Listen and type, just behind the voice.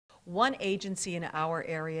One agency in our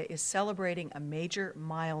area is celebrating a major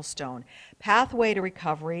milestone. Pathway to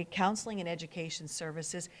Recovery Counseling and Education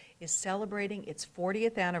Services is celebrating its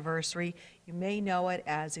 40th anniversary. You may know it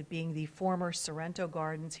as it being the former Sorrento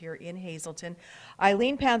Gardens here in Hazleton.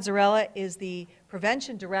 Eileen Panzarella is the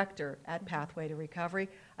Prevention Director at Pathway to Recovery.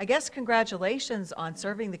 I guess congratulations on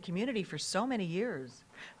serving the community for so many years.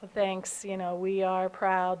 Well, thanks. You know, we are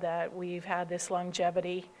proud that we've had this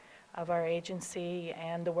longevity of our agency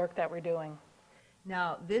and the work that we're doing.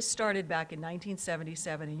 Now, this started back in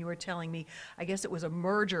 1977, and you were telling me, I guess it was a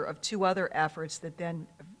merger of two other efforts that then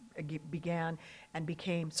began and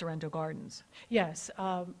became Sorrento Gardens. Yes,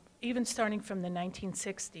 even starting from the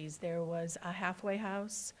 1960s, there was a halfway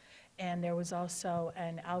house, and there was also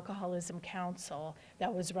an alcoholism council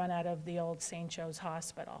that was run out of the old St. Joe's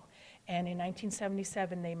Hospital. And in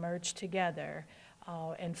 1977, they merged together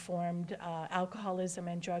and formed Alcoholism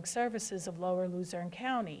and Drug Services of Lower Luzerne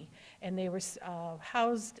County. And they were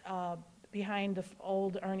housed behind the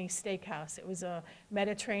old Ernie Steakhouse. It was a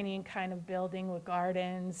Mediterranean kind of building with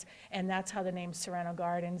gardens, and that's how the name Sorrento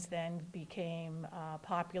Gardens then became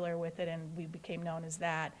popular with it, and we became known as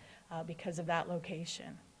that because of that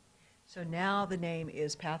location. So now the name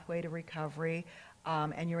is Pathway to Recovery,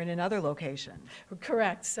 and you're in another location.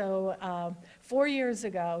 Correct. So 4 years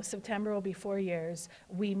ago, September will be 4 years,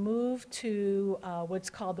 we moved to what's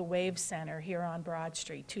called the Wave Center here on Broad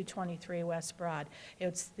Street, 223 West Broad.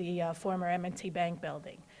 It's the former M&T Bank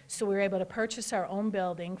building. So we were able to purchase our own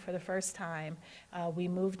building for the first time. We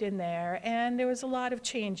moved in there, and there was a lot of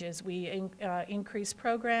changes. We increased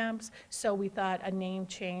programs, so we thought a name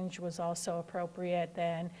change was also appropriate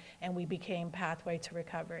then, and we became Pathway to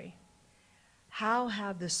Recovery. How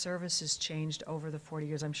have the services changed over the 40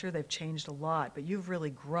 years? I'm sure they've changed a lot, but you've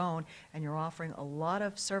really grown, and you're offering a lot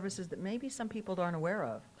of services that maybe some people aren't aware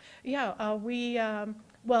of. Yeah,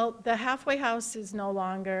 well, the halfway house is no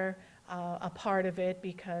longer a part of it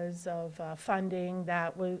because of funding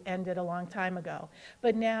that ended a long time ago.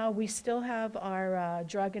 But now we still have our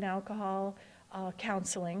drug and alcohol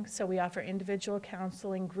counseling, so we offer individual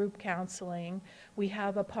counseling, group counseling. We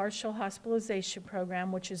have a partial hospitalization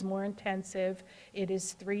program, which is more intensive. It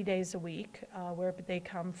is 3 days a week, where they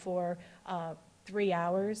come for 3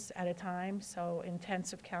 hours at a time, so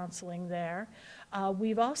intensive counseling there.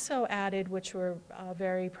 We've also added, which we're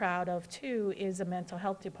very proud of too, is a mental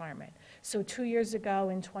health department. So 2 years ago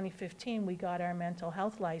in 2015, we got our mental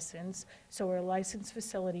health license. So we're a licensed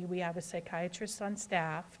facility. We have a psychiatrist on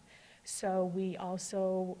staff. So we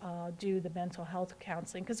also do the mental health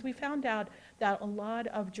counseling, because we found out that a lot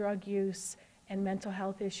of drug use and mental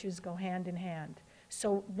health issues go hand in hand.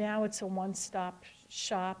 So now it's a one-stop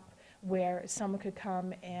shop where someone could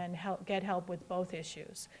come and get help with both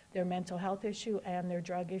issues, their mental health issue and their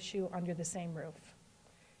drug issue under the same roof.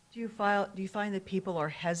 Do you find that people are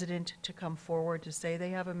hesitant to come forward to say they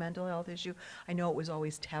have a mental health issue? I know it was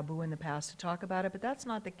always taboo in the past to talk about it, but that's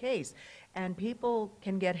not the case. And people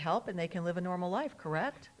can get help and they can live a normal life,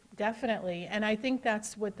 correct? Definitely, and I think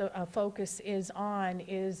that's what the focus is on,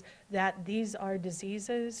 is that these are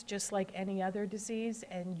diseases just like any other disease,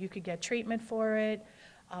 and you could get treatment for it.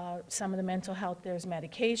 Some of the mental health, there's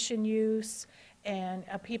medication use, and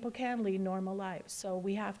people can lead normal lives. So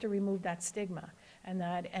we have to remove that stigma,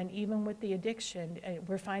 and even with the addiction,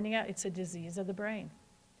 we're finding out it's a disease of the brain.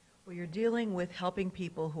 Well, you're dealing with helping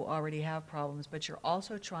people who already have problems, but you're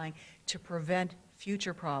also trying to prevent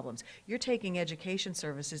future problems. You're taking education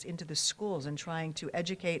services into the schools and trying to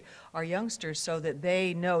educate our youngsters so that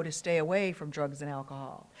they know to stay away from drugs and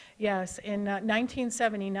alcohol. Yes, in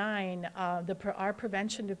 1979, our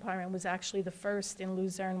prevention department was actually the first in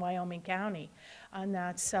Luzerne, Wyoming County on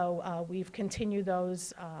that, so we've continued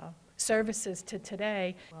those services to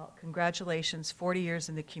today. Well, congratulations, 40 years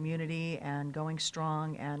in the community and going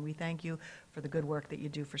strong, and we thank you for the good work that you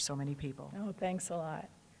do for so many people. Oh, thanks a lot.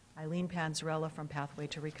 Eileen Panzarella from Pathway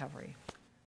to Recovery.